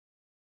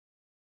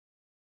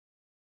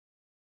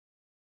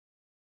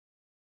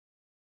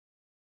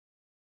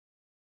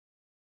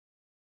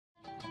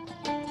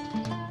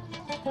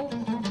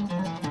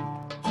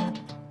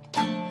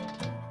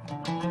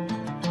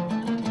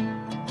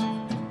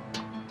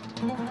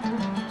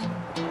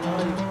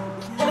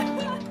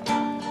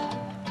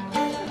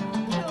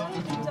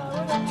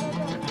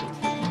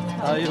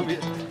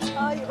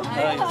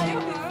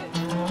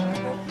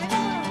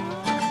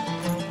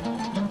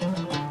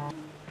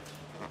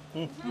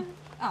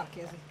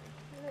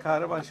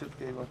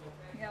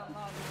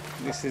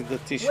This is the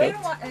t-shirt.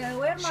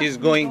 She's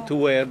going to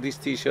wear this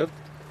t-shirt.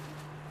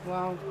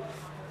 Wow.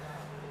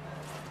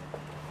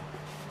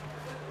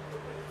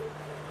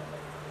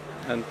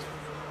 And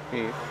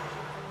here.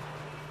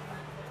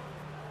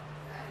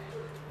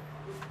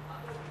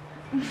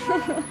 This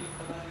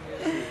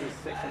is the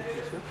second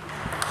t-shirt.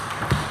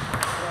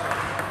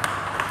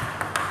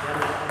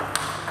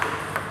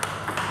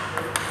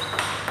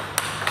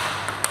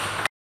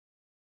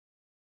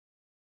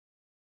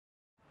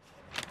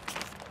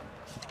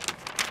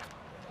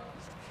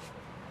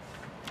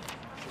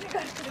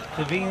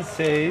 Twin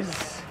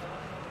says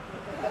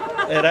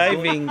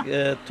arriving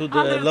to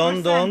the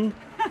London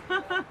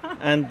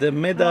and the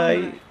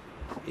medal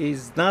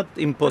is not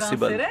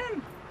impossible.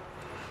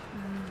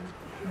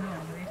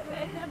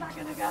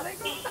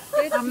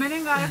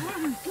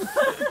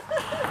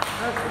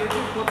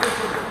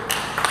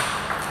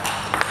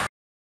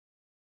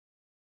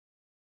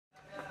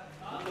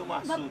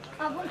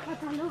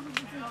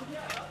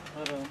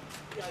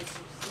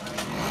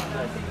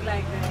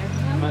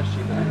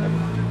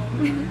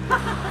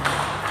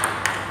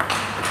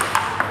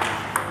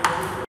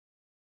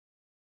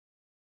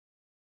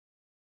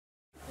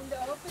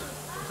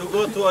 To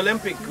go to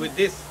Olympic with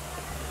this.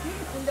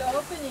 In the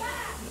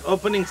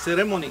opening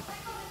ceremony.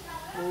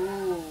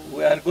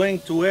 We are going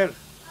to wear.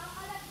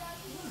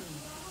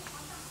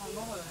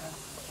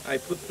 I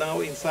put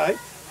now inside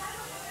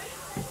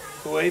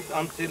to wait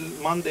until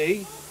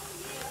Monday.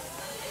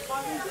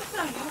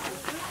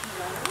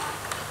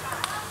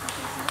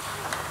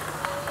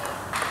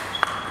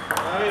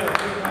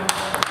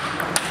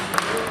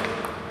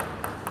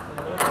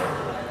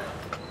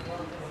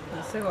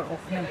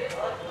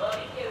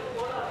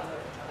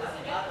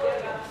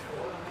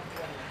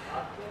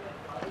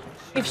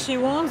 If she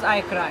wins,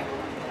 I cry.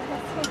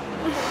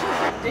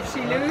 If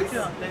she loses,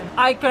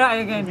 I cry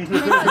again.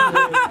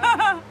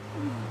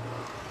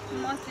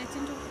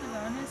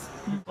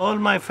 All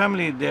my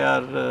family, they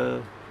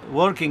are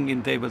working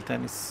in table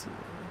tennis.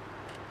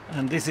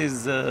 And this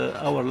is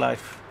our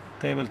life.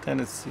 Table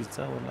tennis is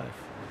our life.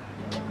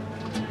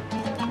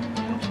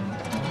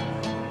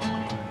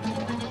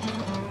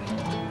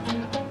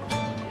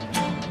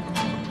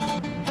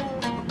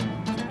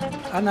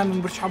 أنا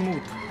من برج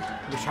حمود.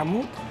 برج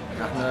حمود؟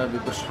 احنا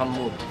ببرج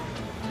حمود.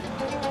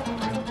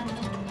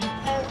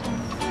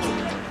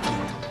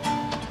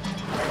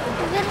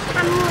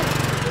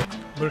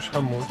 برج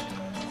حمود.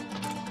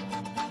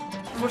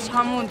 برج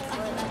حمود.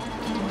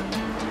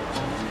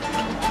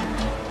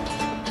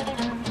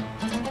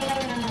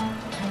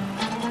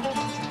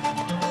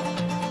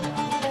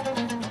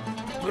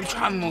 برج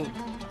حمود.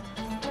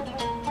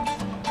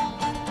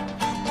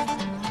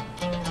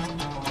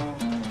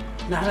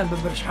 نحن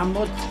ببرج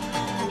حمود.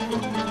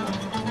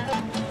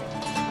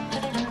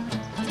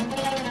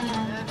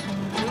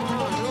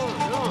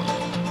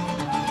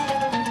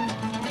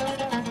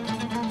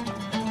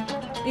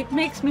 It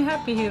makes me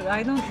happy here,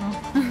 I don't know.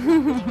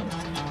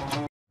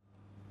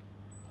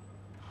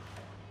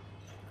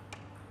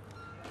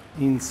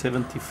 In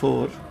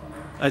 '74,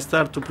 I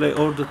started to play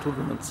all the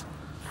tournaments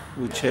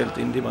which held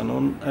in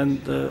Lebanon, and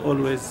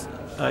always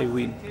I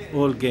win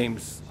all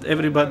games.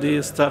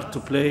 Everybody start to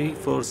play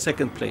for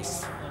second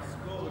place.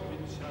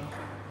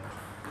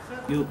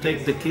 You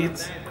take the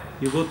kids,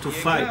 you go to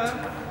fight.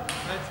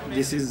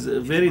 This is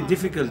very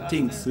difficult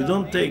things. We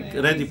don't take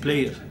ready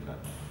player.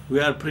 We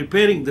are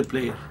preparing the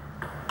player.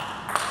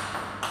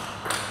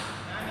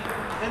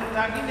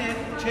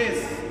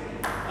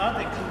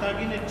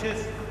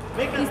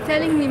 He's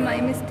telling me my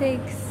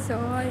mistakes, so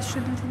I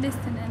shouldn't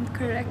listen and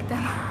correct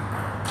them.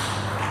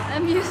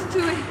 I'm used to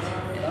it.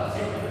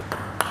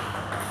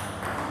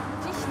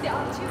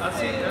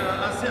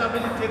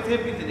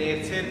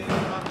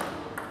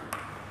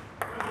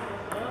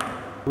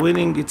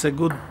 Winning, it's a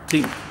good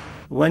thing.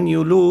 When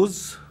you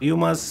lose, you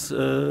must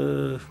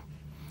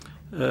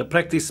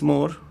practice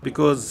more,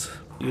 because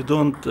you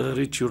don't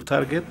reach your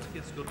target.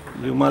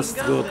 You must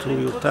go to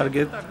your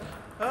target.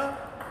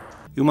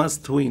 You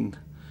must win.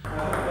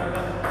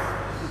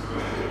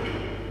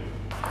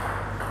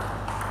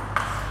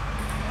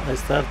 I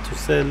start to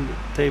sell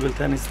table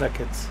tennis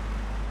rackets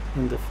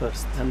in the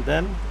first, and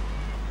then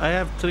I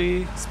have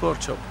 3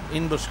 sport shops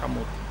in Burj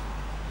Hamoud.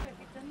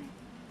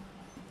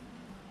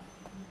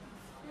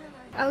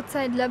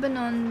 Outside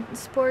Lebanon,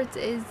 sport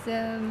is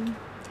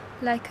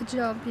like a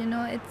job, you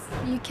know.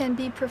 You can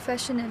be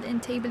professional in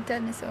table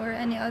tennis or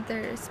any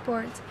other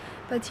sport,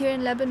 but here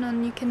in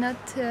Lebanon you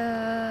cannot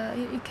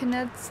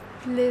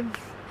live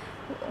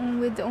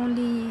with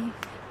only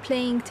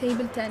playing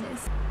table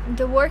tennis.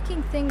 The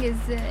working thing is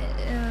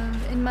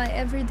in my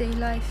everyday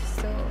life,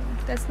 so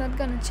that's not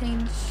gonna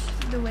change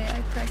the way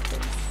I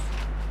practice.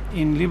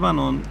 In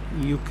Lebanon,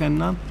 you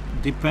cannot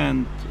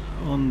depend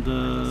on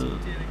the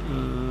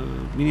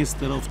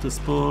Minister of the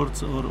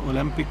Sports or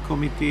Olympic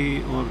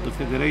Committee or the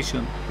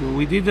Federation.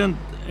 We didn't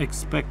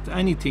expect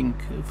anything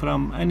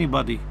from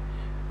anybody.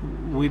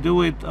 We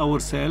do it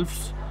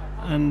ourselves,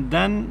 and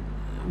then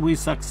we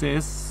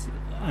success.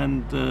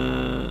 And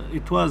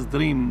it was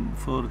dream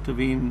for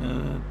Tevin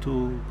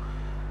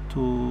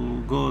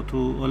to go to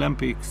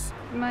Olympics.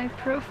 My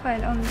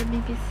profile on the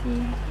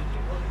BBC.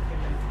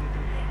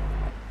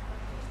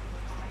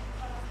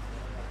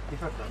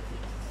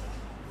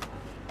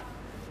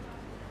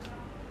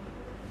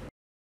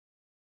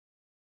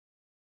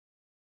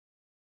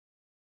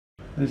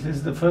 This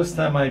is the first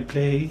time I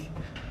play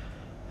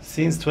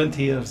since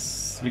 20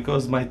 years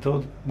because my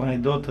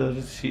daughter,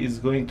 she is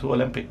going to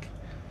Olympic,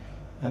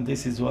 and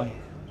this is why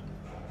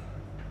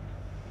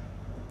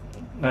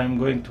I'm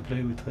going to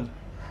play with her.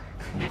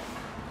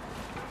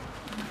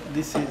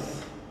 This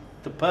is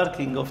the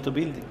parking of the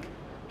building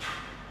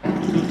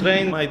to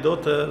train my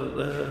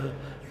daughter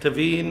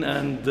Tevin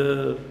and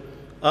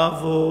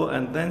Avo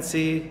and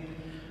Nancy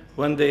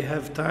when they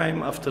have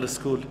time after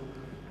school,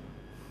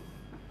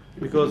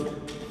 because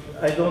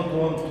I don't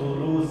want to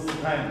lose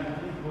time.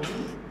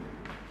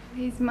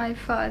 He's my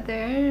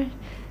father,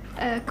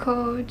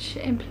 coach,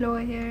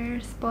 employer,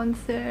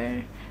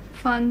 sponsor,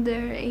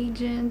 funder,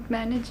 agent,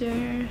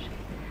 manager,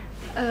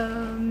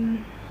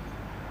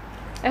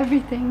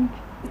 everything.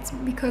 It's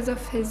because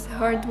of his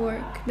hard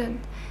work that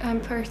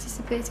I'm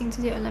participating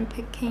to the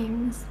Olympic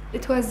Games.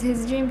 It was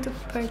his dream to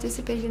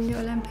participate in the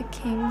Olympic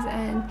Games,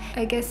 and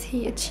I guess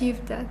he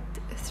achieved that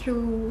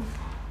through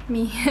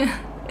me.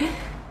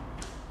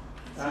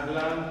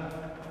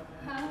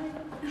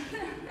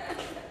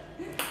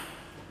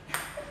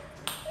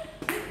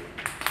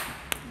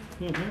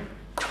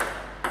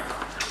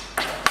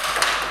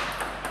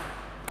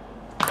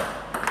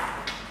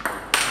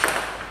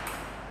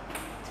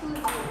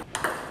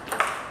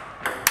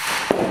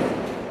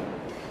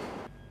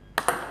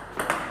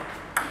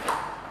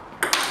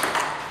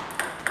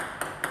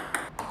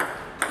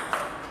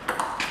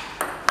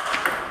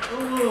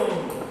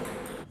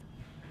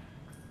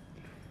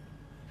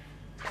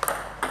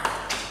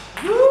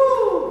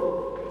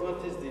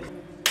 What is this?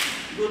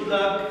 Good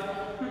luck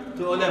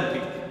to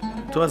Olympic.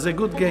 It was a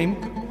good game,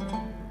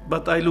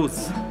 but I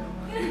lose.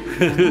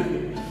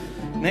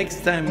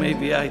 Next time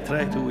maybe I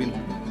try to win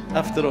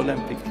after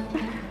Olympic.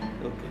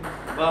 Okay.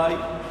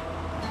 Bye.